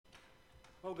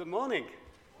Well, good morning.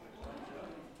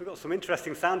 We've got some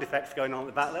interesting sound effects going on at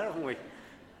the back there, haven't we?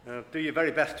 Do your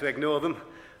very best to ignore them.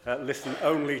 Listen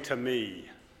only to me.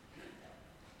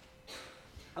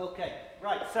 Okay,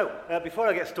 right, so before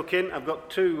I get stuck in, I've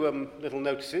got two little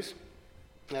notices.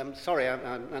 Sorry,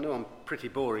 I know I'm pretty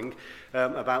boring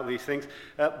about these things,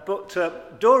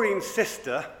 but Doreen's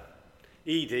sister,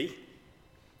 Edie,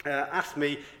 asked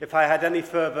me if I had any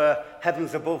further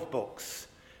Heavens Above books,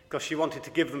 because she wanted to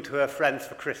give them to her friends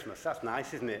for Christmas. That's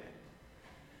nice, isn't it?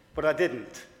 But I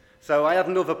didn't. So I had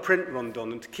another print run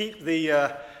done, and to keep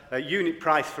the unit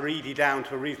price for Edie down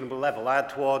to a reasonable level, I had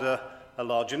to order a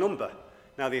larger number.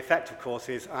 Now, the effect, of course,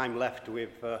 is I'm left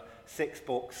with 6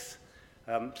 books.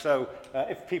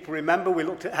 If people remember, we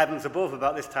looked at Heavens Above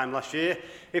about this time last year.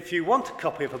 If you want a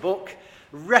copy of a book,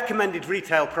 recommended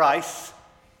retail price,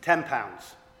 £10.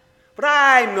 But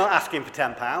I'm not asking for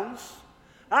 £10.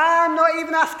 I'm not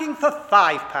even asking for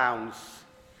 £5.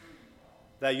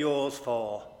 They're yours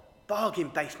for bargain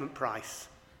basement price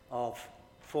of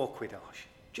 £4, Arsh.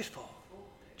 Just 4.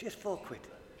 Just £4.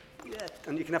 Yeah,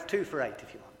 and you can have 2 for 8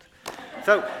 if you want.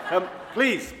 So,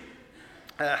 please,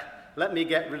 let me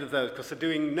get rid of those, because they're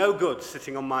doing no good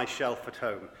sitting on my shelf at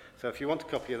home. So if you want a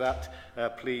copy of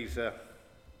that, please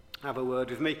have a word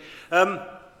with me. And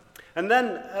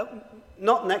then,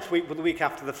 not next week, but the week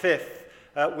after the 5th,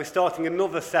 we're starting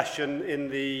another session in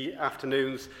the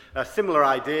afternoons, a similar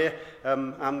idea.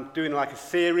 I'm doing like a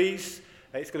series.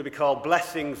 It's going to be called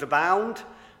Blessings Abound,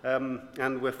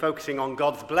 and we're focusing on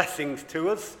God's blessings to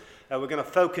us. We're going to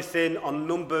focus in on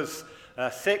Numbers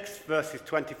 6, verses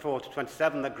 24 to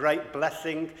 27, the great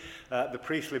blessing, the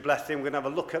priestly blessing. We're going to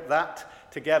have a look at that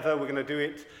together. We're going to do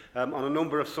it on a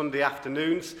number of Sunday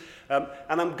afternoons.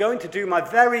 And I'm going to do my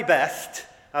very best,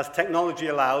 as technology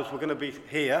allows. We're going to be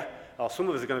here, or some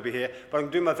of us are going to be here, but I'm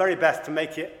going to do my very best to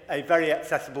make it a very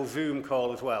accessible Zoom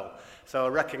call as well. So I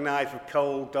recognise with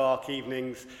cold, dark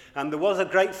evenings, and there was a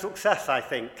great success, I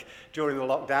think, during the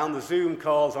lockdown. The Zoom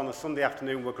calls on a Sunday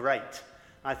afternoon were great.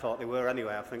 I thought they were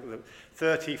anyway. I think that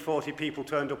 30, 40 people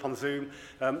turned up on Zoom.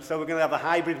 So we're going to have a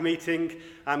hybrid meeting.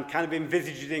 I'm kind of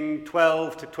envisaging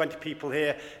 12 to 20 people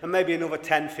here, and maybe another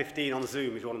 10, 15 on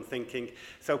Zoom is what I'm thinking.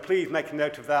 So please make a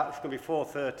note of that. It's going to be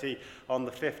 4:30 on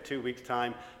the 5th, 2 weeks'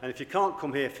 time. And if you can't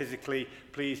come here physically,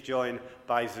 please join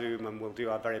by Zoom, and we'll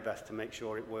do our very best to make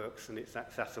sure it works and it's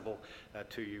accessible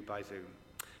to you by Zoom.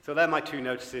 So they're my 2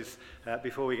 notices.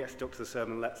 Before we get stuck to the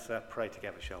sermon, let's pray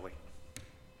together, shall we?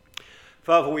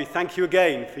 Father, we thank you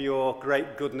again for your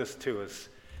great goodness to us.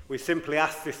 We simply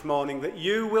ask this morning that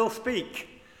you will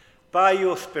speak. By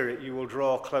your Spirit, you will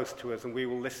draw close to us and we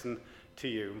will listen to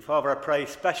you. And Father, I pray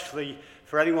especially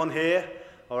for anyone here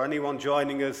or anyone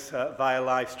joining us via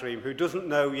live stream who doesn't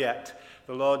know yet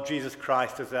the Lord Jesus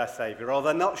Christ as their Saviour, or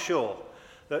they're not sure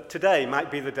that today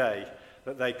might be the day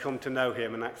that they come to know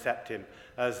him and accept him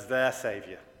as their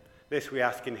Saviour. This we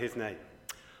ask in his name.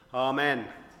 Amen.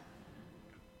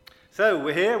 So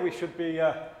we're here. We should be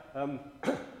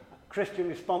Christian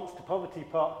Response to Poverty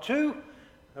Part 2.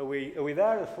 Are we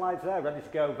there? The slides there, ready to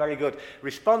go. Very good.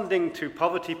 Responding to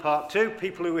Poverty Part 2.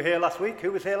 People who were here last week.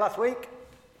 Who was here last week?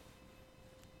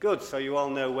 Good. So you all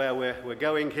know where we're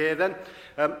going here then.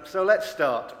 So let's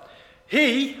start.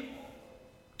 He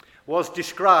was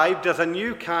described as a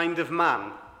new kind of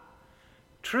man,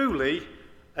 truly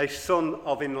a son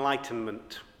of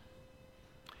enlightenment.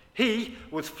 He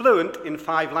was fluent in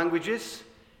 5 languages.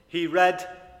 He read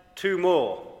 2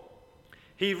 more.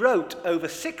 He wrote over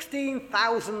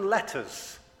 16,000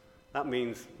 letters. That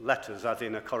means letters as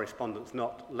in a correspondence,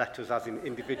 not letters as in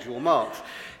individual marks.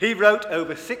 He wrote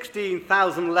over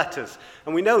 16,000 letters.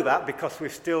 And we know that because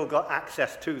we've still got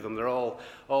access to them. They're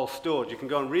all stored. You can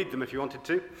go and read them if you wanted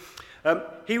to.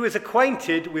 He was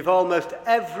acquainted with almost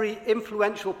every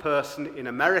influential person in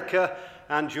America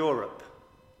and Europe.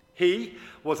 He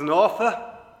was an author,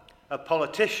 a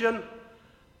politician,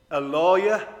 a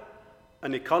lawyer,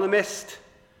 an economist,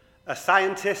 a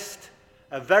scientist,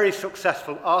 a very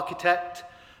successful architect,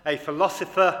 a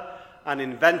philosopher, an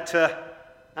inventor,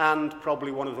 and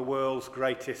probably one of the world's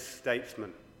greatest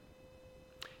statesmen.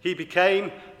 He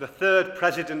became the 3rd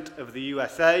president of the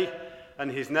USA,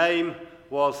 and his name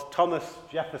was Thomas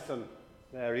Jefferson.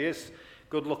 There he is.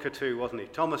 Good looker too, wasn't he?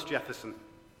 Thomas Jefferson.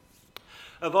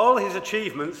 Of all his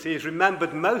achievements, he is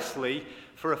remembered mostly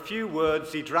for a few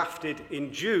words he drafted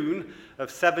in June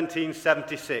of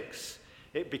 1776.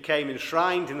 It became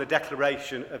enshrined in the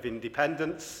Declaration of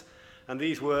Independence, and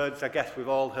these words, I guess we've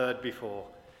all heard before.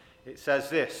 It says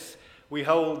this: "We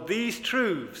hold these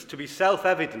truths to be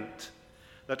self-evident,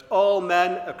 that all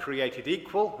men are created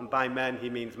equal, and by men he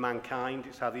means mankind,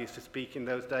 it's how they used to speak in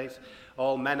those days.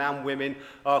 All men and women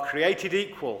are created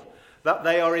equal, that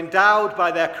they are endowed by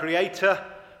their Creator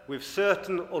with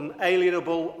certain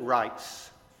unalienable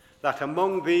rights, that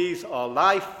among these are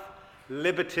life,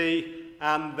 liberty,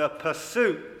 and the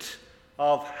pursuit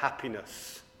of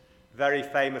happiness. Very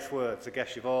famous words. I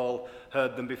guess you've all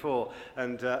heard them before.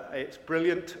 And it's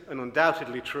brilliant and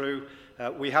undoubtedly true.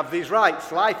 We have these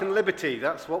rights, life and liberty.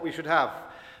 That's what we should have.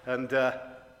 And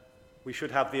we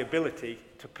should have the ability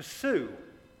to pursue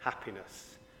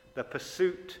happiness, the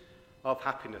pursuit of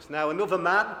happiness. Now, another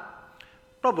man,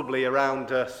 probably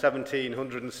around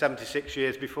 1776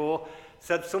 years before,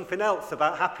 said something else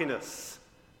about happiness.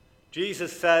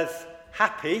 Jesus says,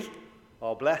 happy,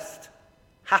 or blessed,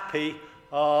 happy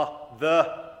are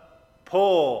the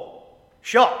poor.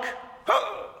 Shock!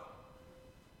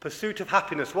 Pursuit of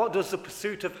happiness. What does the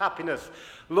pursuit of happiness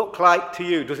look like to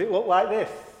you? Does it look like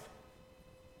this?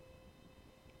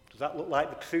 Does that look like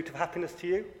the pursuit of happiness to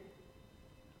you?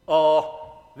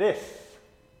 Or this?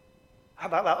 How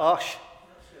about that, Osh?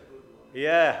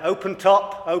 Yeah, open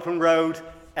top, open road,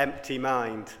 empty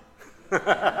mind. The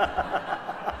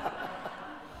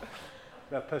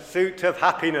pursuit of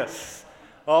happiness.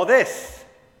 Or this.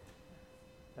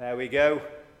 There we go.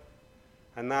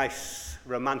 A nice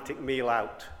romantic meal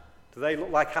out. Do they look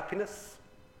like happiness?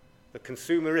 The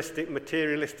consumeristic,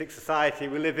 materialistic society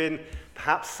we live in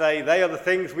perhaps say they are the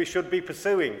things we should be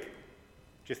pursuing. Do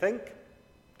you think?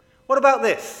 What about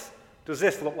this? Does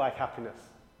this look like happiness?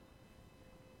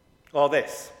 Or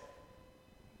this?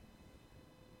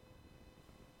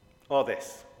 Or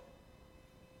this?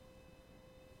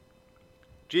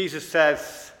 Jesus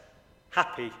says,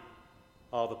 happy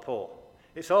are the poor.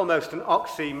 It's almost an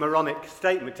oxymoronic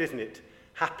statement, isn't it?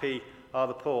 Happy are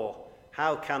the poor.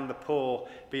 How can the poor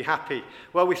be happy?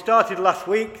 Well, we started last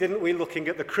week, didn't we, looking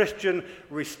at the Christian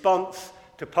response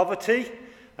to poverty.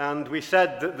 And we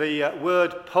said that the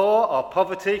word poor or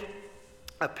poverty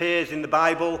appears in the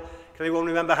Bible. Can anyone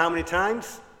remember how many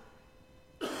times?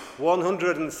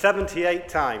 178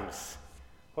 times.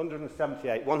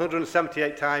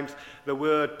 178 times the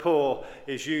word poor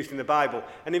is used in the Bible.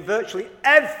 And in virtually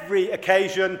every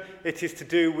occasion, it is to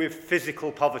do with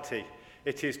physical poverty.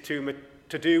 It is to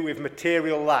do with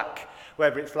material lack,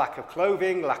 whether it's lack of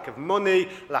clothing, lack of money,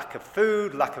 lack of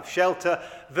food, lack of shelter.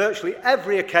 Virtually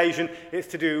every occasion, it's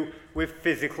to do with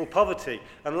physical poverty.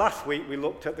 And last week, we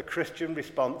looked at the Christian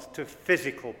response to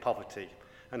physical poverty.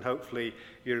 And hopefully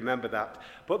you remember that.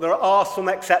 But there are some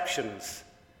exceptions.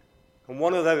 And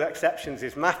one of those exceptions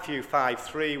is Matthew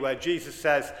 5:3, where Jesus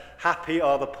says, happy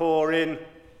are the poor in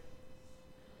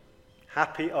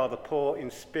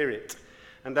spirit.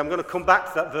 And I'm going to come back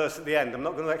to that verse at the end. I'm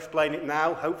not going to explain it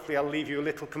now. Hopefully I'll leave you a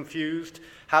little confused.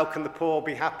 How can the poor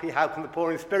be happy? How can the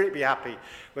poor in spirit be happy?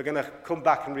 We're going to come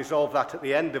back and resolve that at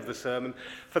the end of the sermon.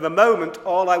 For the moment,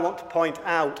 all I want to point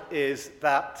out is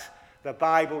that the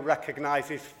Bible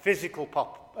recognizes physical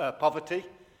poverty.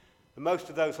 Most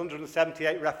of those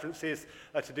 178 references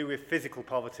are to do with physical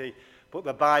poverty, but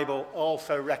the Bible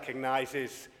also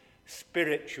recognizes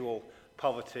spiritual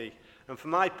poverty. And for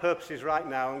my purposes right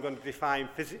now, I'm going to define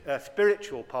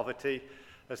spiritual poverty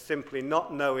as simply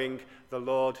not knowing the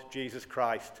Lord Jesus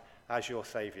Christ as your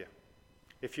Saviour.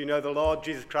 If you know the Lord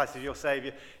Jesus Christ as your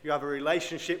Saviour, you have a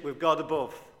relationship with God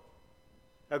above,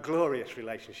 a glorious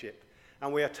relationship.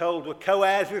 And we are told we're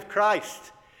co-heirs with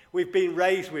Christ. We've been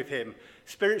raised with him.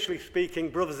 Spiritually speaking,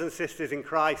 brothers and sisters in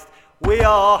Christ, we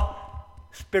are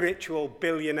spiritual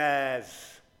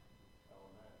billionaires.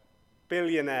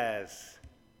 Billionaires.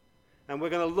 And we're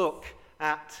going to look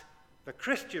at the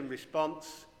Christian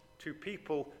response to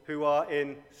people who are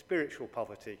in spiritual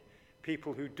poverty,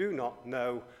 people who do not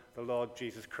know the Lord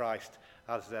Jesus Christ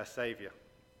as their Saviour.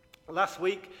 Last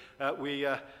week, we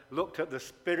looked at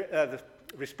the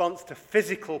response to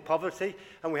physical poverty,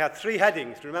 and we had 3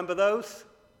 headings. Do you remember those?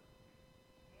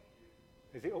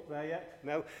 Is it up there yet?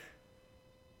 No.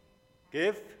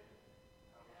 Give,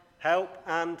 help,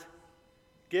 and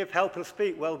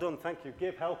speak. Well done, thank you.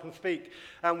 Give, help, and speak.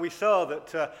 And we saw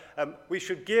that we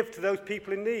should give to those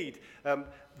people in need.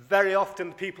 Very often,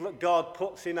 the people that God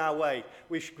puts in our way,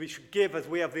 we should give as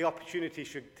we have the opportunity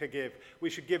to give. We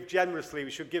should give generously.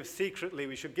 We should give secretly.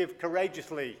 We should give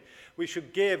courageously. We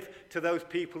should give to those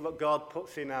people that God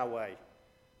puts in our way,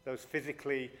 those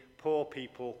physically poor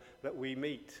people that we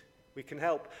meet. We can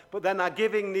help. But then our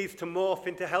giving needs to morph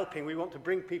into helping. We want to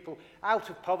bring people out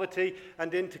of poverty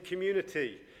and into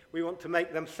community. We want to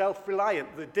make them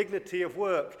self-reliant, the dignity of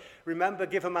work. Remember,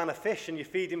 give a man a fish and you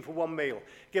feed him for 1 meal.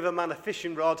 Give a man a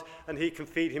fishing rod and he can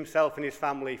feed himself and his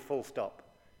family, full stop.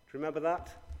 you remember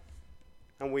that?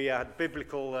 And we had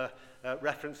biblical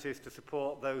references to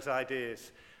support those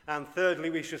ideas. And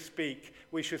thirdly, we should speak.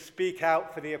 We should speak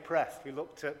out for the oppressed. We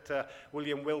looked at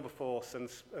William Wilberforce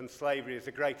and slavery as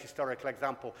a great historical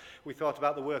example. We thought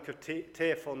about the work of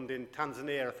Tear Fund in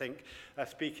Tanzania, I think,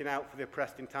 speaking out for the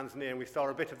oppressed in Tanzania, and we saw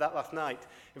a bit of that last night.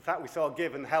 In fact, we saw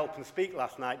Give and Help and Speak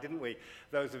last night, didn't we?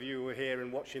 Those of you who were here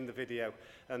and watching the video.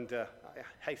 And I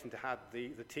hasten to add,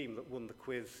 the team that won the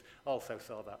quiz also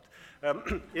saw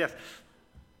that. Yes.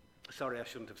 Sorry, I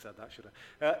shouldn't have said that, should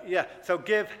I? So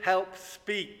give, help,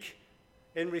 speak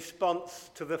in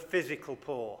response to the physical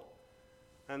poor.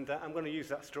 And I'm going to use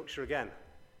that structure again,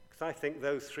 because I think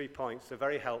those 3 points are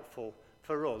very helpful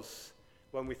for us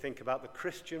when we think about the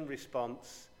Christian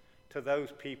response to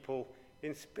those people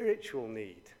in spiritual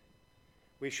need.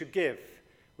 We should give,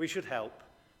 we should help,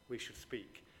 we should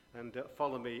speak. And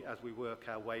follow me as we work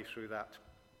our way through that.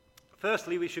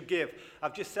 Firstly, we should give.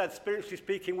 I've just said, spiritually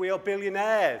speaking, we are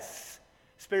billionaires.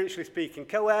 Spiritually speaking,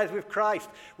 co-heirs with Christ.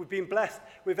 We've been blessed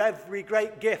with every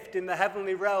great gift in the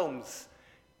heavenly realms.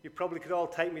 You probably could all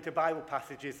take me to Bible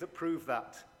passages that prove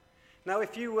that. Now,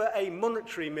 if you were a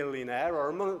monetary millionaire or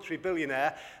a monetary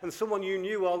billionaire and someone you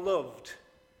knew or loved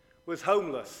was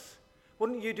homeless,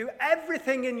 wouldn't you do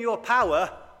everything in your power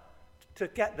to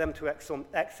get them to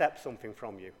accept something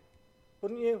from you?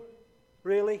 Wouldn't you?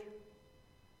 Really?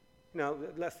 Now,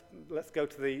 let's go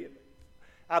to the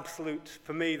absolute,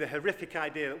 for me, the horrific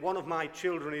idea that one of my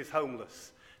children is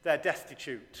homeless. They're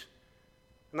destitute.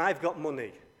 And I've got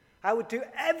money. I would do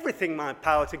everything in my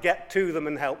power to get to them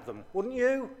and help them. Wouldn't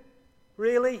you?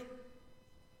 Really?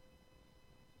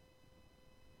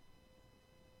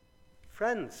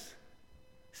 Friends,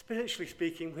 spiritually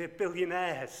speaking, we're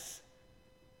billionaires.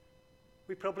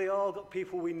 We probably all got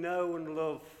people we know and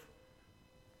love.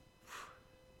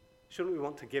 Shouldn't we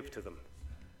want to give to them?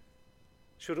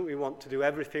 Shouldn't we want to do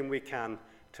everything we can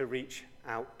to reach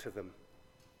out to them?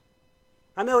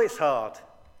 I know it's hard.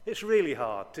 It's really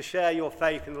hard to share your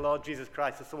faith in the Lord Jesus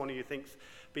Christ with someone who you think's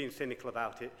being cynical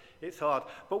about it. It's hard.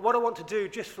 But what I want to do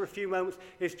just for a few moments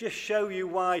is just show you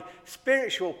why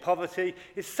spiritual poverty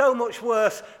is so much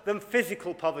worse than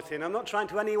physical poverty. And I'm not trying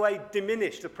to any way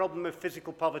diminish the problem of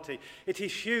physical poverty. It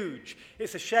is huge.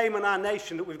 It's a shame on our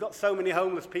nation that we've got so many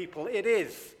homeless people. It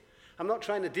is. I'm not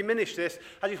trying to diminish this.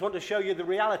 I just want to show you the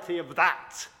reality of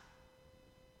that.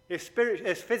 If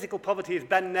physical poverty is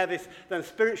Ben Nevis, then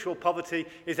spiritual poverty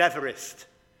is Everest.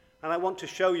 And I want to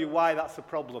show you why that's a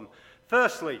problem.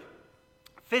 Firstly,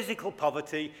 physical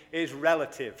poverty is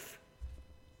relative.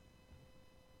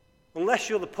 Unless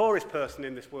you're the poorest person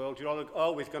in this world, you're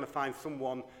always going to find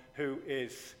someone who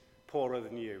is poorer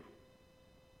than you.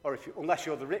 Or unless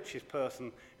you're the richest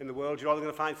person in the world, you're always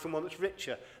going to find someone that's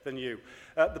richer than you.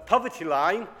 The poverty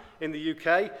line in the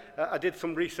UK, I did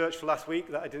some research for last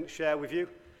week that I didn't share with you.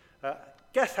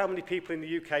 Guess how many people in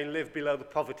the UK live below the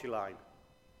poverty line?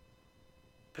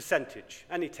 Percentage.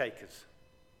 Any takers?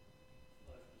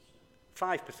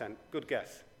 5%. Good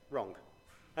guess. Wrong.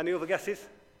 Any other guesses?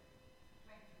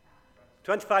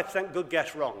 25%. Good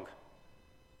guess. Wrong.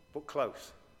 But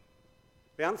close.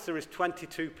 The answer is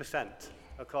 22%,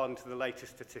 according to the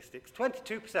latest statistics.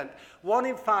 22%. 1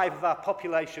 in 5 of our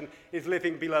population is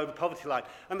living below the poverty line.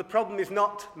 And the problem is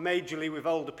not majorly with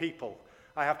older people.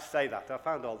 I have to say that. I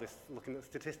found all this looking at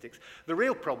statistics. The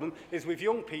real problem is with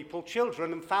young people,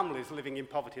 children and families living in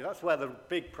poverty. That's where the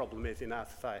big problem is in our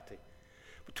society.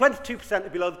 But 22% are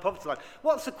below the poverty line.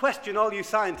 What's the question all you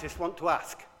scientists want to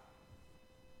ask?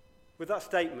 With that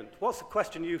statement, what's the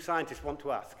question you scientists want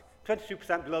to ask?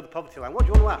 22% below the poverty line. What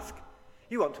do you want to ask?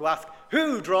 You want to ask,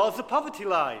 who draws the poverty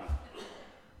line?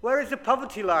 Where is the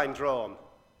poverty line drawn?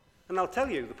 And I'll tell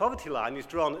you, the poverty line is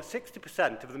drawn at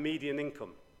 60% of the median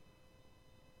income.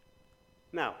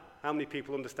 Now, how many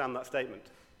people understand that statement?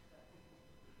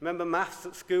 Remember maths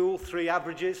at school, 3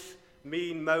 averages,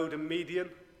 mean, mode, and median?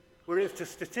 We're into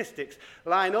statistics.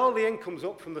 Line all the incomes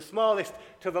up from the smallest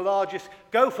to the largest.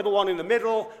 Go for the one in the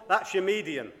middle, that's your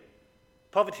median.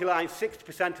 Poverty line,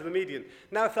 60% of the median.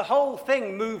 Now, if the whole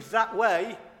thing moves that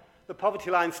way, the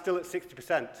poverty line's still at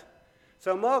 60%.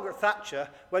 So Margaret Thatcher,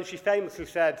 when she famously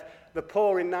said the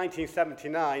poor in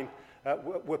 1979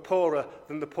 were poorer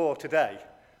than the poor today,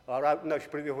 no, she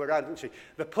put it the other way around, didn't she?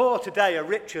 The poor today are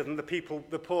richer than the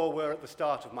poor were at the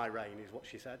start of my reign, is what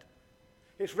she said.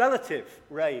 It's relative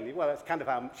reign. Well, that's kind of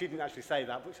how, she didn't actually say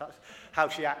that, but that's how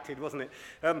she acted, wasn't it?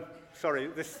 Sorry,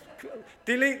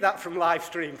 delete that from live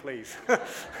stream, please.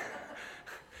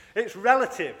 It's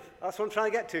relative. That's what I'm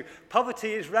trying to get to.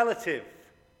 Poverty is relative.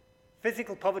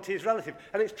 Physical poverty is relative.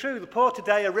 And it's true, the poor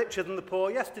today are richer than the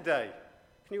poor yesterday.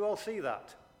 Can you all see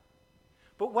that?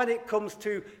 But when it comes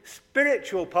to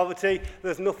spiritual poverty,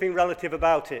 there's nothing relative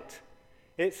about it.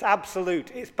 It's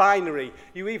absolute. It's binary.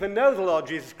 You either know the Lord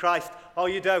Jesus Christ or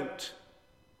you don't.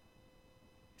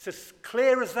 It's as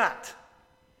clear as that.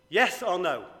 Yes or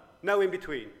no. No in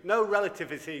between. No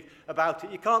relativity about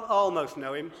it. You can't almost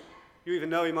know him. You either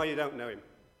know him or you don't know him.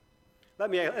 Let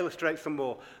me illustrate some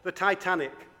more. The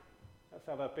Titanic. Let's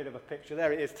have a bit of a picture.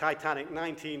 There it is, Titanic,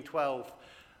 1912.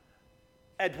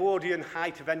 Edwardian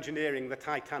height of engineering, the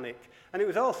Titanic. And it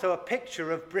was also a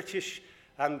picture of British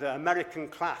and American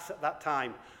class at that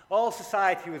time. All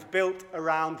society was built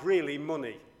around, really,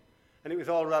 money. And it was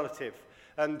all relative.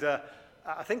 And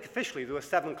I think officially there were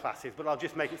 7 classes, but I'll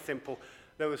just make it simple.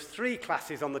 There was 3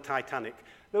 classes on the Titanic.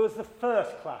 There was the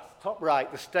first class, top right,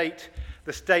 the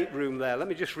state room there. Let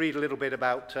me just read a little bit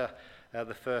about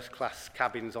the first class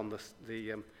cabins on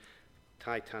the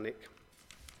Titanic.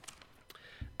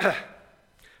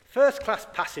 First class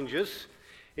passengers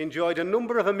enjoyed a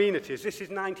number of amenities. This is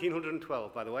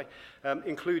 1912, by the way,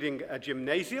 including a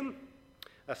gymnasium,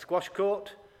 a squash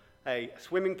court, a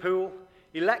swimming pool,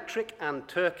 electric and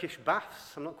Turkish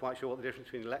baths. I'm not quite sure what the difference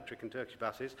between electric and Turkish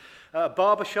baths is. A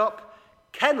barber shop,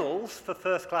 kennels for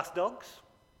first-class dogs,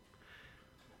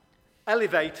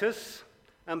 elevators,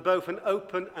 and both an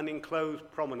open and enclosed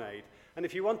promenade. And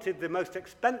if you wanted the most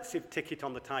expensive ticket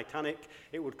on the Titanic,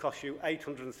 it would cost you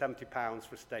 £870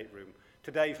 for a stateroom.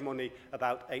 Today's money,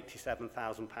 about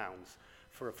 £87,000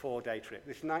 for a 4-day trip.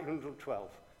 This is 1912,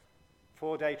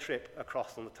 4-day trip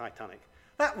across on the Titanic.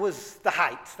 That was the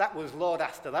height. That was Lord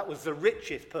Astor. That was the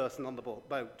richest person on the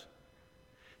boat.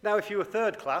 Now, if you were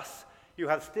third class, you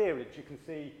had steerage. You can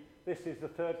see this is the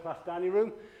third class dining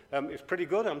room. It's pretty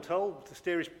good, I'm told. The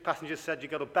steerage passengers said you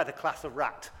got a better class of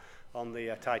rat on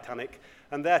the Titanic.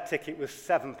 And their ticket was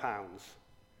 £7,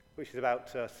 which is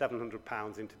about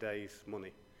 £700 in today's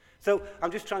money. So I'm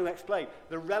just trying to explain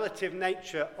the relative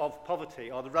nature of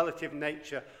poverty or the relative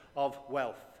nature of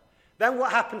wealth. Then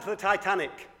what happened to the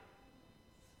Titanic?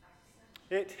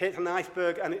 It hit an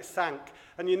iceberg and it sank.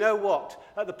 And you know what?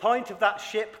 At the point of that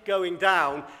ship going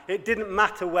down, it didn't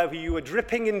matter whether you were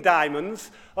dripping in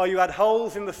diamonds or you had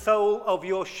holes in the sole of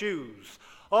your shoes.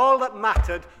 All that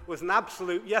mattered was an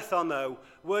absolute yes or no.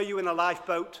 Were you in a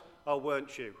lifeboat or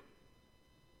weren't you?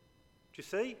 Do you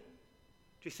see?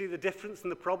 Do you see the difference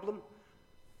and the problem?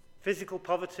 Physical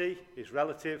poverty is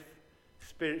relative.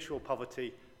 Spiritual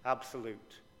poverty,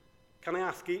 absolute. Can I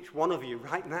ask each one of you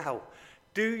right now,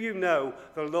 do you know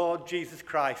the Lord Jesus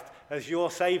Christ as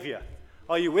your Saviour?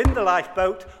 Are you in the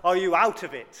lifeboat or are you out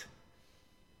of it?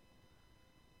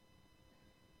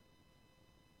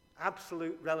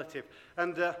 Absolute relative.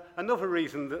 And another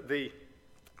reason that the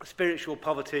spiritual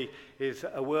poverty is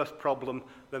a worse problem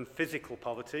than physical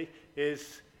poverty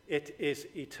is it is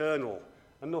eternal.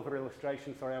 Another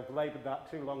illustration, sorry, I've laboured that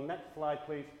too long. Next slide,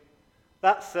 please.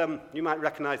 That's, you might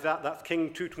recognise that, that's King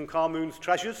Tutankhamun's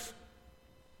treasures.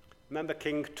 Remember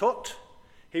King Tut?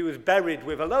 He was buried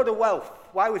with a load of wealth.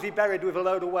 Why was he buried with a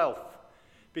load of wealth?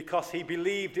 Because he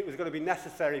believed it was going to be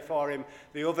necessary for him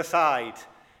the other side.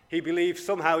 He believed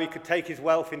somehow he could take his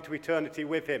wealth into eternity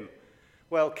with him.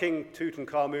 Well, King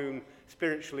Tutankhamun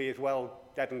spiritually is well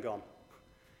dead and gone.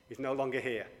 He's no longer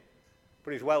here.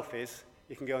 But his wealth is.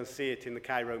 You can go and see it in the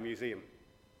Cairo Museum.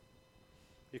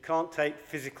 You can't take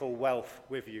physical wealth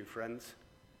with you, friends.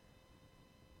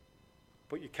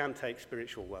 But you can take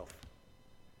spiritual wealth.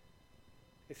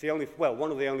 It's the only, well,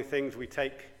 one of the only things we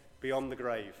take beyond the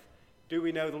grave. Do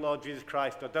we know the Lord Jesus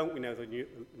Christ or don't we know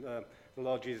the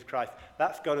Lord Jesus Christ?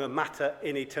 That's going to matter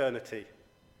in eternity.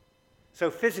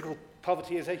 So physical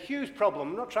poverty is a huge problem.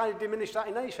 I'm not trying to diminish that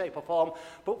in any shape or form,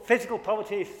 but physical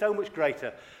poverty is so much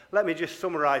greater. Let me just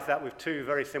summarize that with 2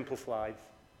 very simple slides.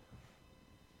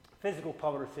 Physical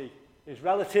poverty is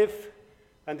relative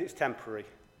and it's temporary.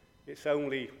 It's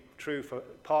only true for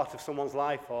part of someone's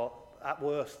life or, at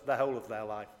worst, the whole of their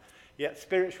life. Yet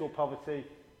spiritual poverty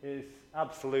is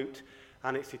absolute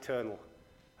and it's eternal.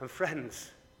 And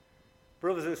friends,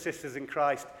 brothers and sisters in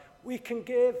Christ, we can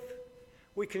give.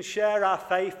 We can share our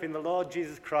faith in the Lord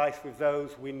Jesus Christ with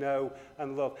those we know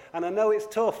and love. And I know it's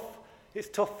tough. It's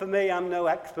tough for me. I'm no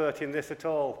expert in this at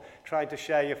all, trying to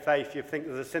share your faith. You think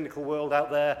there's a cynical world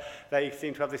out there. They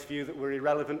seem to have this view that we're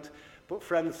irrelevant. But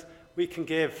friends, we can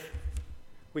give.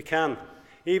 We can,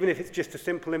 even if it's just a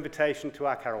simple invitation to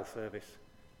our carol service.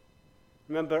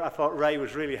 Remember, I thought Ray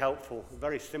was really helpful. A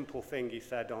very simple thing he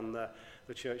said on the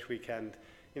church weekend.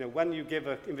 You know, when you give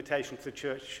an invitation to the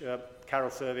church carol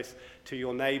service to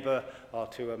your neighbour or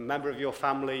to a member of your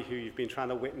family who you've been trying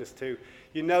to witness to,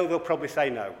 you know they'll probably say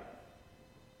no.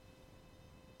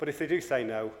 But if they do say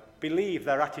no, believe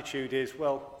their attitude is,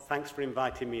 well, thanks for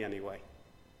inviting me anyway.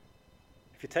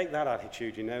 If you take that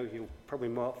attitude, you're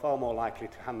probably far more likely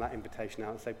to hand that invitation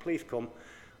out and say, please come,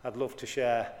 I'd love to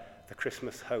share the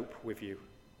Christmas hope with you.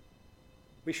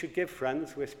 We should give,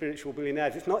 friends. We're spiritual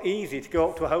billionaires. It's not easy to go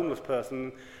up to a homeless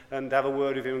person and have a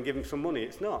word with him and give him some money.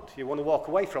 It's not. You want to walk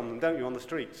away from them, don't you, on the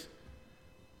streets?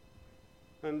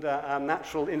 And our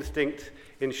natural instinct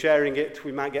in sharing it,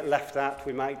 we might get left at,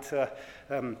 we might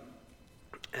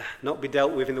not be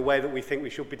dealt with in the way that we think we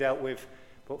should be dealt with.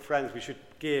 But friends, we should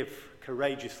give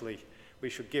courageously. We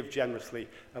should give generously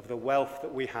of the wealth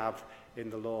that we have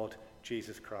in the Lord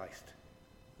Jesus Christ.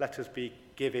 Let us be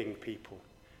giving people,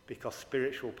 because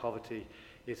spiritual poverty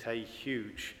is a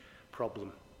huge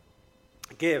problem.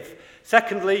 Give.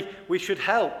 Secondly, we should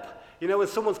help. When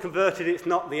someone's converted, it's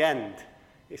not the end.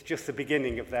 It's just the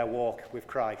beginning of their walk with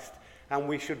Christ. And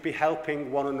we should be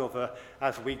helping one another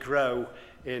as we grow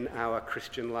in our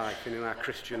Christian life and in our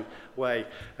Christian way.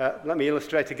 Let me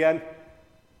illustrate again.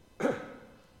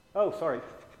 Oh, sorry.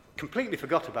 Completely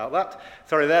forgot about that.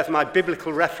 Sorry, there's my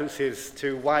biblical references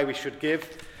to why we should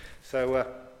give. So,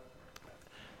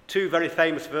 two very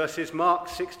famous verses, Mark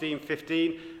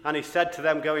 16:15, and he said to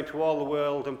them, go into all the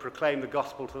world and proclaim the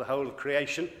gospel to the whole of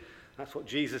creation. That's what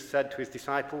Jesus said to his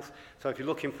disciples. So if you're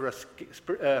looking for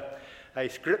a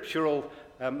scriptural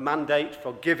mandate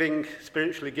for giving,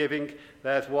 spiritually giving,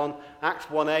 there's one. Acts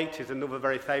 1:8 is another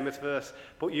very famous verse.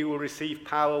 But you will receive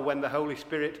power when the Holy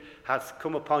Spirit has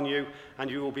come upon you, and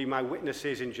you will be my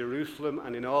witnesses in Jerusalem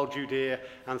and in all Judea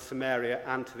and Samaria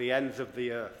and to the ends of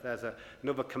the earth. There's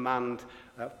another command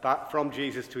back from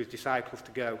Jesus to his disciples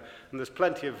to go. And there's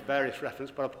plenty of various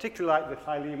references, but I particularly like the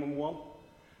Philemon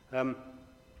one,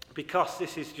 because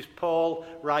this is just Paul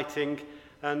writing,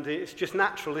 and it's just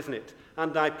natural, isn't it?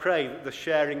 And I pray that the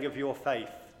sharing of your faith,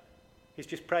 he's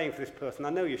just praying for this person.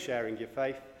 I know you're sharing your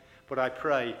faith, but I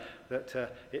pray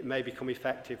that it may become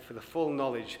effective for the full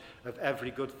knowledge of every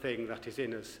good thing that is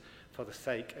in us for the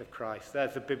sake of Christ.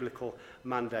 There's the biblical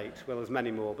mandate. Well, there's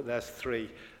many more, but there's three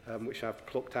which I've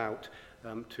plucked out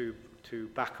to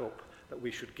back up that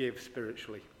we should give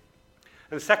spiritually.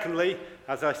 And secondly,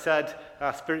 as I said,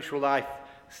 our spiritual life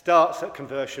starts at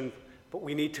conversion, but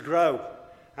we need to grow,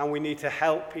 and we need to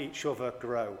help each other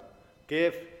grow.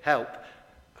 Give, help.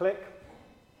 Click,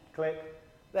 click.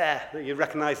 There, you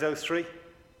recognise those three?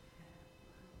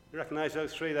 You recognise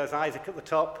those three? There's Isaac at the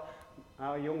top,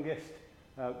 our youngest.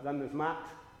 Then there's Matt,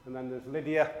 and then there's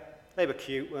Lydia. They were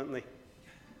cute, weren't they?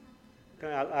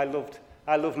 I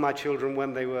loved my children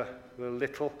when they were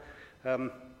little,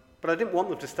 but I didn't want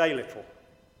them to stay little.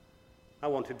 I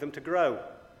wanted them to grow.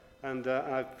 And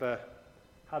I've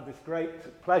had this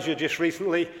great pleasure just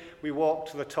recently. We walked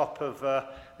to the top of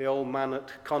the Old Man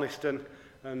at Coniston,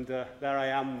 and there I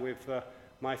am with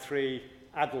my three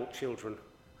adult children.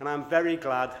 And I'm very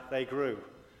glad they grew.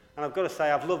 And I've got to say,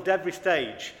 I've loved every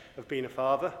stage of being a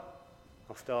father.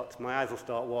 My eyes will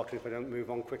start watering if I don't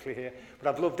move on quickly here. But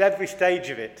I've loved every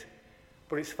stage of it.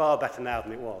 But it's far better now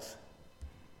than it was.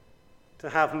 To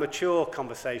have mature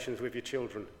conversations with your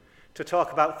children. To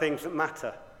talk about things that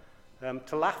matter.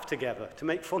 To laugh together, to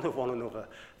make fun of one another.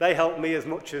 They help me as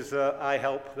much as I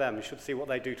help them. You should see what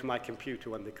they do to my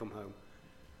computer when they come home.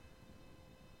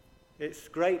 It's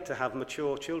great to have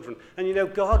mature children.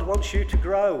 And God wants you to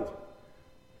grow.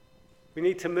 We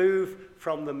need to move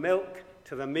from the milk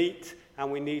to the meat,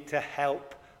 and we need to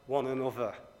help one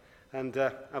another. And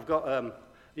I've got,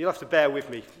 you'll have to bear with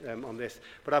me on this,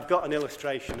 but I've got an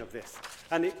illustration of this.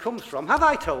 And it comes from, have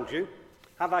I told you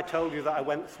that I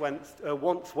once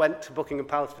went to Buckingham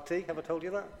Palace for tea? Have I told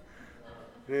you that?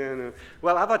 No.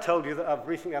 Well, have I told you that I've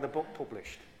recently had a book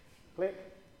published? Click.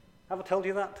 Have I told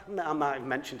you that? I might have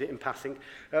mentioned it in passing.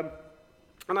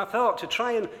 And I thought, to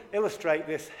try and illustrate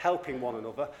this helping one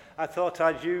another, I thought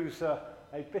I'd use a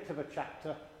bit of a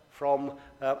chapter from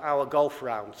our golf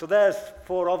round. So there's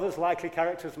four of us, likely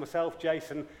characters, myself,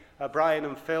 Jason, Brian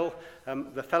and Phil,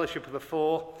 the Fellowship of the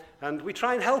Four, and we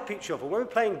try and help each other. When we're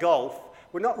playing golf,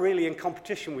 we're not really in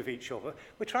competition with each other.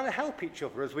 We're trying to help each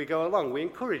other as we go along. We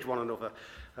encourage one another.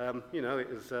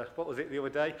 It was, what was it the other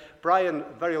day? Brian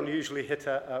very unusually hit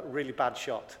a really bad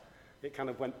shot. It kind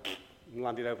of went and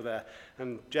landed over there.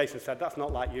 And Jason said, that's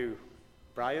not like you,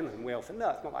 Brian. And we all said, no,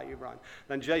 it's not like you, Brian.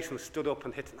 Then Jason stood up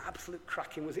and hit an absolute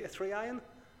cracking, was it a 3-iron?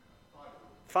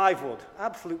 5-wood.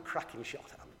 Absolute cracking shot.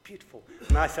 Beautiful.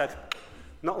 And I said,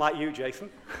 not like you, Jason.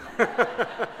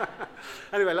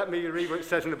 Anyway, let me read what it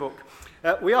says in the book.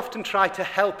 We often try to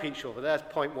help each other. There's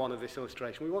point one of this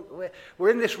illustration. We're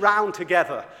in this round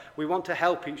together. We want to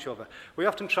help each other. We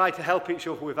often try to help each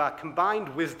other with our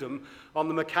combined wisdom on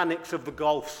the mechanics of the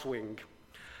golf swing.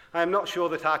 I am not sure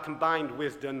that our combined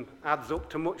wisdom adds up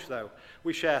to much, though.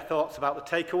 We share thoughts about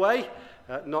the takeaway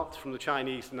not from the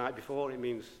Chinese the night before, it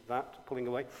means that, pulling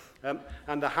away.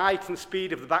 And the height and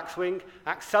speed of the backswing,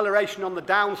 acceleration on the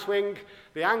downswing,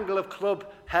 the angle of club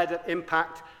head at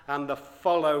impact, and the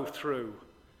follow-through.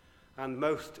 And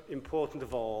most important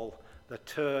of all, the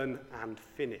turn and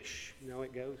finish. You know how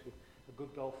it goes? A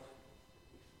good golf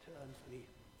turns and he...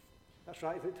 That's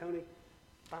right, isn't it, Tony?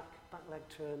 Back leg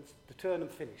turns, the turn and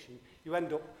finish. You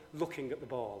end up looking at the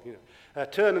ball, you know.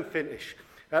 Turn and finish.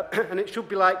 And it should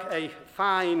be like a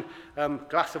fine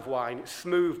glass of wine. It's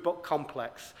smooth but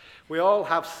complex. We all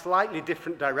have slightly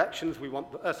different directions.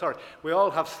 We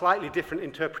all have slightly different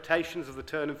interpretations of the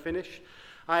turn and finish.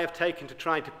 I have taken to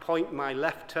trying to point my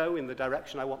left toe in the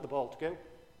direction I want the ball to go.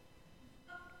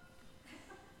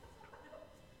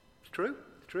 It's true.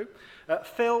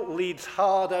 Phil leads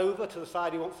hard over to the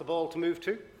side he wants the ball to move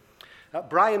to.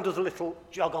 Brian does a little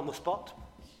jog on the spot.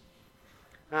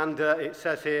 And it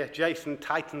says here, Jason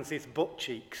tightens his butt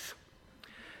cheeks.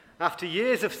 After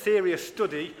years of serious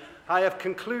study, I have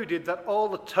concluded that all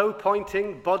the toe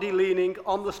pointing, body leaning,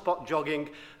 on-the-spot jogging,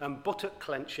 and buttock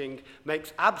clenching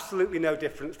makes absolutely no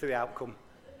difference to the outcome.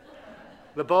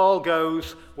 The ball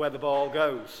goes where the ball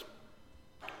goes.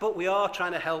 But we are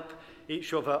trying to help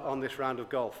each other on this round of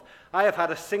golf. I have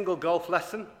had a single golf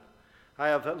lesson. I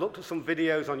have looked at some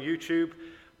videos on YouTube.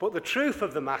 But the truth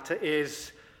of the matter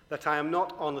is that I am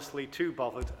not honestly too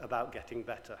bothered about getting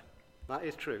better. That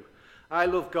is true. I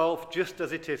love golf just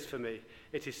as it is for me.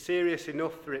 It is serious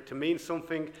enough for it to mean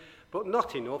something, but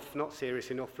not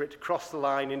serious enough for it to cross the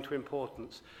line into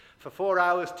importance. For 4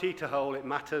 hours, tee to hole, it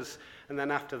matters, and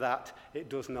then after that, it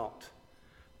does not.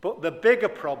 But the bigger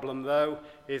problem, though,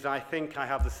 is I think I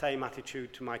have the same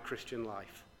attitude to my Christian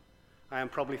life. I am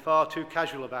probably far too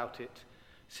casual about it.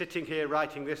 Sitting here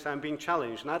writing this, I'm being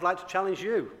challenged, and I'd like to challenge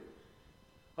you.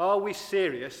 Are we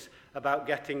serious about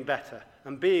getting better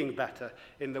and being better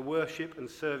in the worship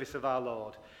and service of our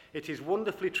Lord? It is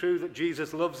wonderfully true that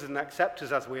Jesus loves us and accepts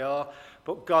us as we are,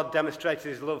 but God demonstrated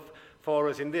his love for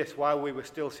us in this: while we were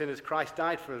still sinners, Christ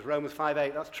died for us. Romans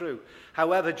 5:8, that's true.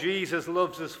 However, Jesus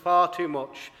loves us far too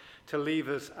much to leave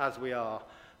us as we are.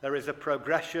 There is a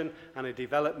progression and a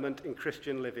development in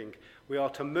Christian living. We are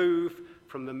to move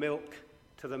from the milk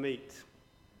to the meat,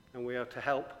 and we are to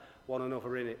help one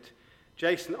another in it.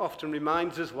 Jason often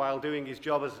reminds us while doing his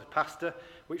job as a pastor,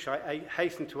 which I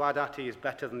hasten to add at he is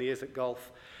better than he is at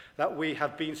golf, that we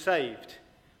have been saved.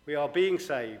 We are being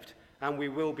saved, and we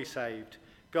will be saved.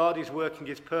 God is working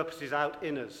his purposes out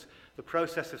in us. The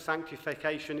process of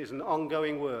sanctification is an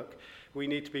ongoing work. We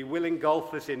need to be willing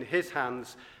golfers in his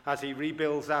hands as he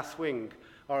rebuilds our swing.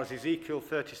 Or as Ezekiel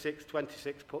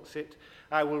 36:26 puts it,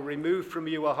 I will remove from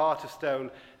you a heart of stone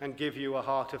and give you a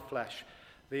heart of flesh.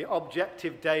 The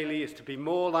objective daily is to be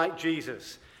more like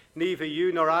Jesus. Neither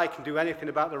you nor I can do anything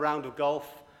about the round of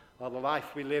golf or the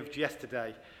life we lived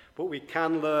yesterday, but we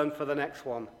can learn for the next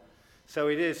one. So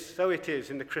it is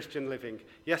in the Christian living.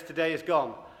 Yesterday is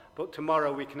gone, but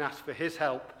tomorrow we can ask for his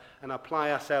help and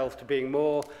apply ourselves to being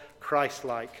more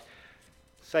Christ-like.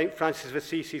 St. Francis of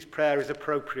Assisi's prayer is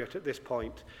appropriate at this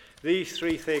point. These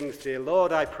three things, dear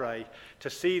Lord, I pray, to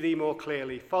see thee more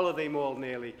clearly, follow thee more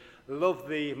nearly, love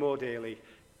thee more dearly,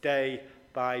 day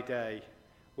by day.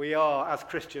 We are, as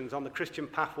Christians, on the Christian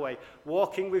pathway,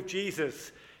 walking with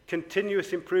Jesus.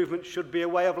 Continuous improvement should be a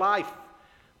way of life.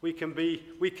 We can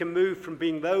move from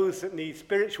being those that need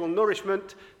spiritual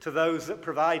nourishment to those that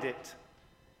provide it.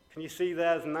 Can you see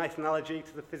there's a nice analogy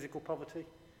to the physical poverty?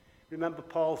 Remember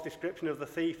Paul's description of the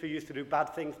thief who used to do bad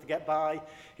things to get by?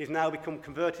 He's now become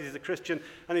converted as a Christian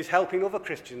and he's helping other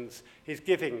Christians. He's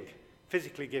giving,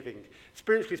 physically giving.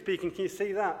 Spiritually speaking, can you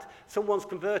see that? Someone's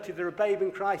converted, they're a babe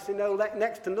in Christ, they know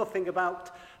next to nothing about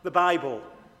the Bible.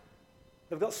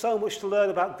 They've got so much to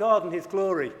learn about God and his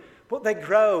glory, but they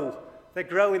grow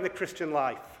in the Christian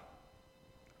life.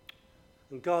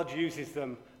 And God uses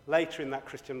them later in that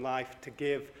Christian life to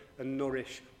give and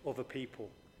nourish other people.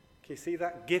 Can you see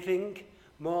that? Giving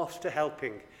morphs to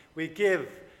helping. We give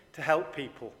to help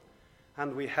people,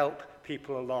 and we help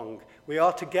people along. We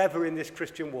are together in this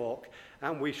Christian walk,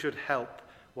 and we should help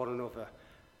one another.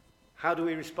 How do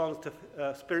we respond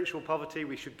to spiritual poverty?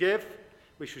 We should give,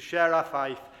 we should share our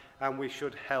faith, and we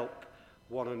should help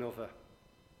one another.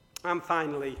 And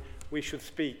finally, we should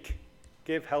speak.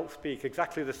 Give, help, speak.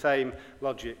 Exactly the same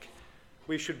logic.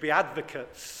 We should be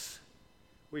advocates.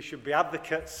 We should be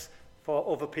advocates for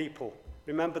other people.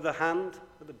 Remember the hand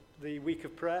at the week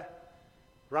of prayer?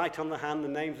 Write on the hand the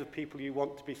names of people you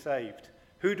want to be saved.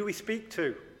 Who do we speak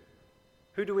to?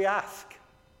 Who do we ask?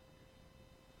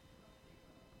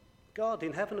 God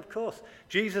in heaven, of course.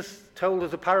 Jesus told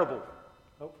us a parable.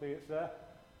 Hopefully it's there.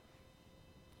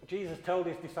 Jesus told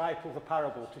his disciples a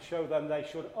parable to show them they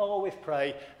should always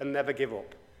pray and never give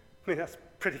up. I mean, that's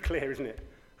pretty clear, isn't it?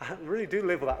 I really do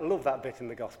love that bit in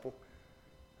the gospel.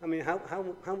 I mean,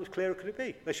 how much clearer could it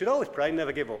be? They should always pray and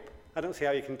never give up. I don't see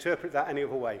how you can interpret that any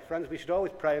other way. Friends, we should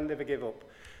always pray and never give up.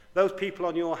 Those people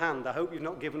on your hand, I hope you've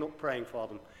not given up praying for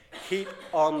them. Keep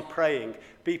on praying.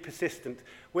 Be persistent.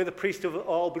 We're the priesthood of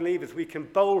all believers. We can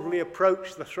boldly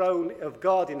approach the throne of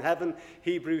God in heaven.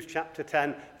 Hebrews chapter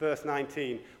 10, verse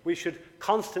 19. We should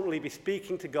constantly be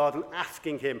speaking to God and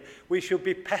asking him. We should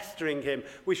be pestering him.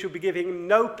 We should be giving him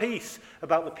no peace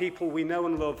about the people we know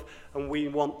and love and we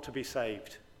want to be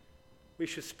saved. We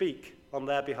should speak on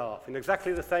their behalf. In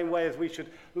exactly the same way as we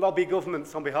should lobby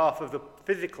governments on behalf of the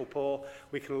physical poor,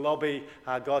 we can lobby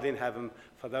our God in heaven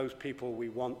for those people we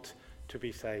want to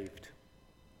be saved.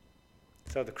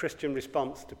 So the Christian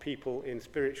response to people in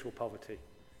spiritual poverty: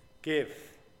 give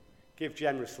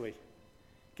generously,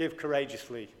 give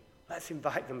courageously. Let's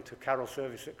invite them to carol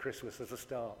service at Christmas as a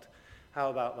start.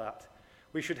 How about that?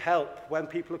 We should help when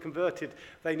people are converted.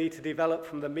 They need to develop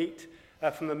from the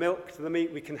milk to the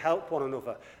meat. We can help one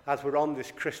another as we're on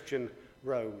this Christian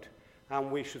road. And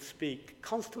we should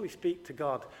constantly speak to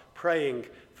God, praying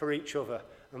for each other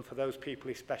and for those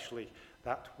people especially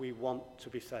that we want to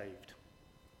be saved.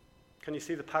 Can you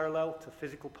see the parallel to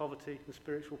physical poverty and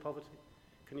spiritual poverty?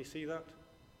 Can you see that?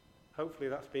 Hopefully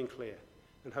that's been clear,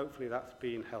 and hopefully that's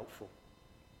been helpful.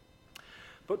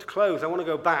 But to close, I want to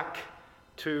go back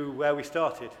to where we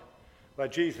started, where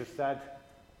Jesus said,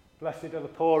 "Blessed are the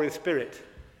poor in spirit,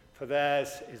 for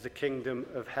theirs is the kingdom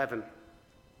of heaven."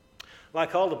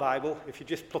 Like all the Bible, if you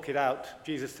just pluck it out,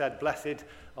 Jesus said blessed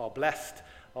or blessed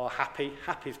or happy.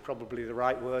 Happy is probably the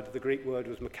right word. The Greek word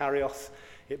was makarios.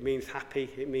 It means happy.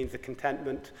 It means a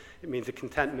contentment. It means a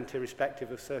contentment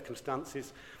irrespective of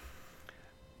circumstances.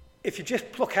 If you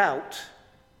just pluck out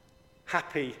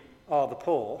happy are the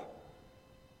poor,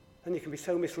 then you can be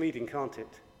so misleading, can't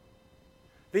it?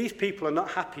 These people are not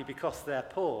happy because they're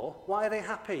poor. Why are they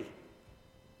happy?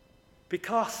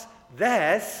 Because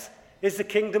theirs is the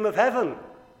kingdom of heaven.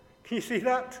 Can you see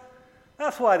that?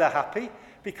 That's why they're happy,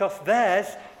 because theirs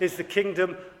is the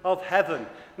kingdom of heaven.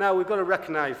 Now, we've got to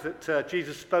recognize that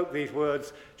Jesus spoke these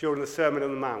words during the Sermon on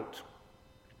the Mount.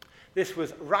 This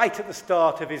was right at the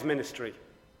start of his ministry.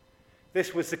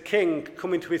 This was the king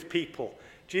coming to his people.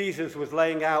 Jesus was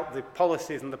laying out the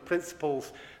policies and the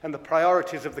principles and the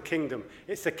priorities of the kingdom.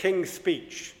 It's a king's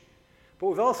speech. But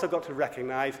we've also got to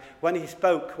recognize when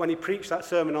he preached that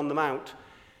Sermon on the Mount,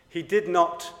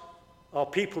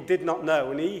 people did not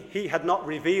know, and he had not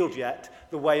revealed yet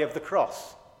the way of the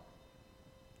cross.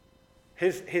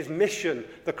 His mission,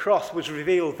 the cross, was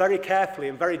revealed very carefully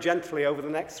and very gently over the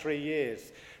next 3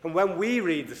 years. And when we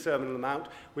read the Sermon on the Mount,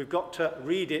 we've got to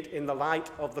read it in the light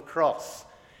of the cross.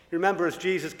 You remember, as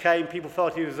Jesus came, people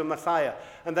thought he was a Messiah,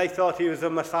 and they thought he was a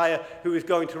Messiah who was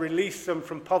going to release them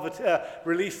from poverty,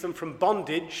 release them from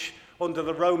bondage under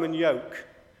the Roman yoke.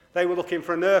 They were looking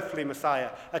for an earthly Messiah,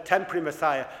 a temporary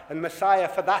Messiah, and Messiah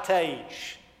for that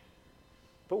age.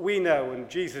 But we know, and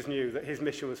Jesus knew, that his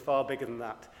mission was far bigger than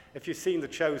that. If you've seen The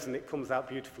Chosen, it comes out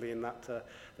beautifully in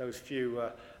those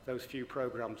few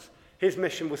programs. His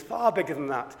mission was far bigger than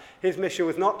that. His mission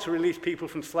was not to release people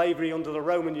from slavery under the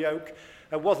Roman yoke.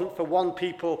 It wasn't for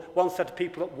one set of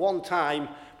people at one time,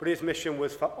 but his mission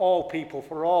was for all people,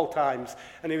 for all times.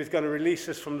 And he was going to release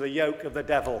us from the yoke of the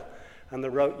devil and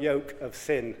the yoke of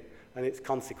sin and its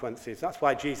consequences. That's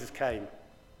why Jesus came.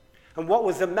 And what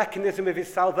was the mechanism of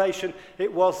his salvation?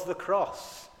 It was the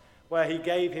cross, where he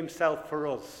gave himself for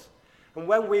us. And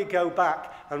when we go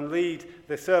back and read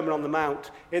the Sermon on the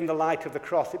Mount in the light of the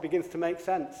cross, it begins to make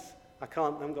sense. I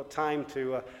haven't got time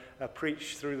to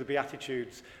preach through the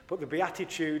Beatitudes, but the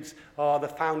Beatitudes are the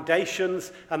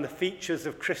foundations and the features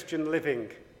of Christian living.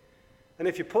 And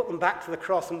if you put them back to the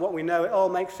cross and what we know, it all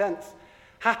makes sense.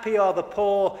 Happy are the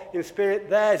poor in spirit,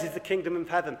 theirs is the kingdom of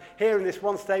heaven. Here in this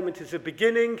one statement is the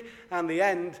beginning and the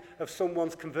end of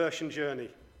someone's conversion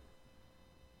journey.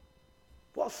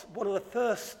 What's one of the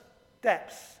first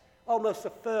steps, almost the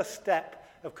first step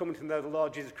of coming to know the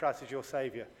Lord Jesus Christ as your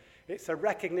Saviour? It's a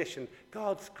recognition.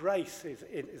 God's grace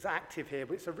is active here,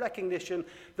 but it's a recognition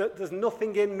that there's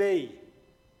nothing in me.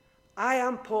 I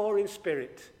am poor in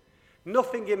spirit.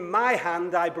 Nothing in my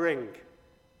hand I bring.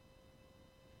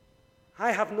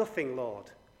 I have nothing,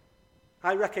 Lord.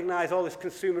 I recognize all this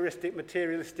consumeristic,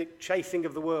 materialistic chasing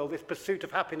of the world, this pursuit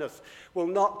of happiness, will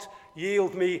not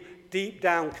yield me deep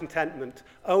down contentment.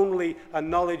 Only a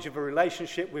knowledge of a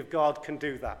relationship with God can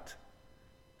do that.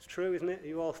 It's true, isn't it? Are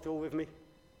you all still with me?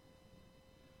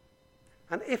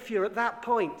 And if you're at that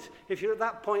point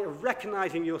of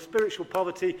recognizing your spiritual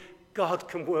poverty, God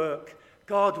can work.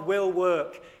 God will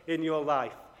work in your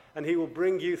life, and he will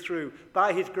bring you through,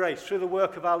 by his grace, through the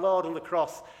work of our Lord on the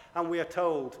cross, and we are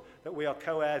told that we are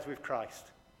co-heirs with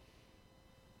Christ.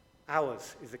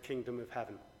 Ours is the kingdom of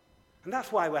heaven. And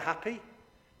that's why we're happy,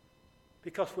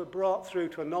 because we're brought through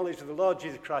to a knowledge of the Lord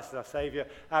Jesus Christ as our Saviour.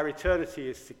 Our eternity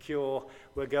is secure.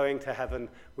 We're going to heaven.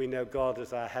 We know God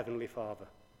as our Heavenly Father.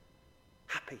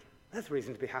 Happy. There's a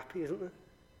reason to be happy, isn't there?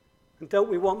 And don't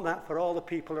we want that for all the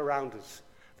people around us,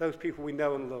 those people we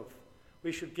know and love?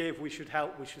 We should give, we should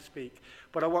help, we should speak.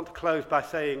 But I want to close by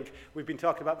saying we've been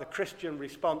talking about the Christian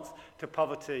response to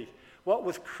poverty. What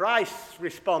was Christ's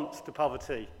response to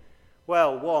poverty?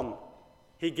 Well, one,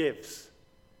 he gives.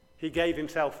 He gave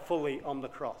himself fully on the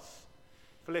cross.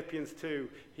 Philippians 2,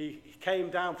 he came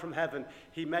down from heaven.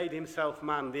 He made himself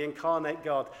man, the incarnate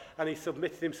God, and he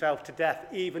submitted himself to death,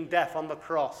 even death on the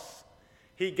cross.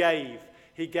 He gave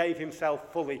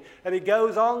himself fully. And he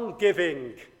goes on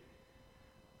giving.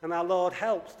 And our Lord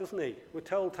helps, doesn't he? We're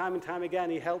told time and time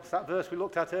again he helps. That verse we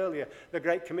looked at earlier, the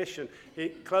Great Commission,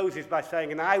 it closes by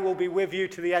saying, and I will be with you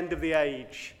to the end of the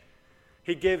age.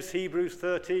 He gives, Hebrews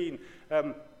 13,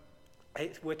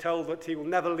 we're told that he will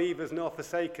never leave us nor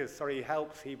forsake us. Sorry, he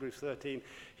helps, Hebrews 13.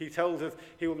 He tells us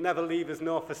he will never leave us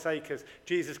nor forsake us.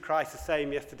 Jesus Christ the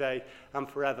same yesterday and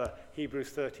forever.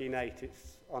 Hebrews 13:8.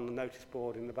 It's on the notice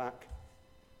board in the back.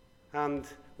 And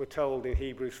we're told in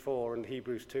Hebrews 4 and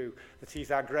Hebrews 2 that he's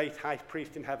our great high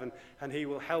priest in heaven and he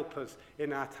will help us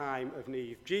in our time of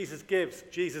need. Jesus gives,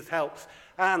 Jesus helps,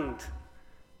 and,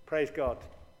 praise God,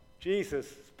 Jesus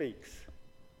speaks.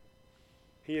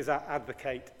 He is our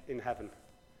advocate in heaven.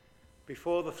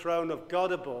 Before the throne of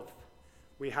God above,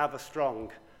 we have a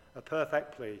strong, a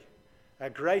perfect plea, a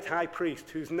great high priest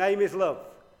whose name is love,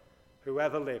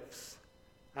 whoever lives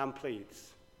and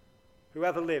pleads,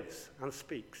 whoever lives and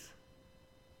speaks.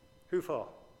 Who for?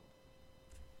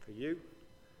 For you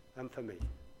and for me.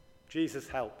 Jesus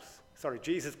helps.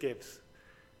 Jesus gives.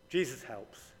 Jesus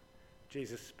helps.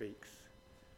 Jesus speaks.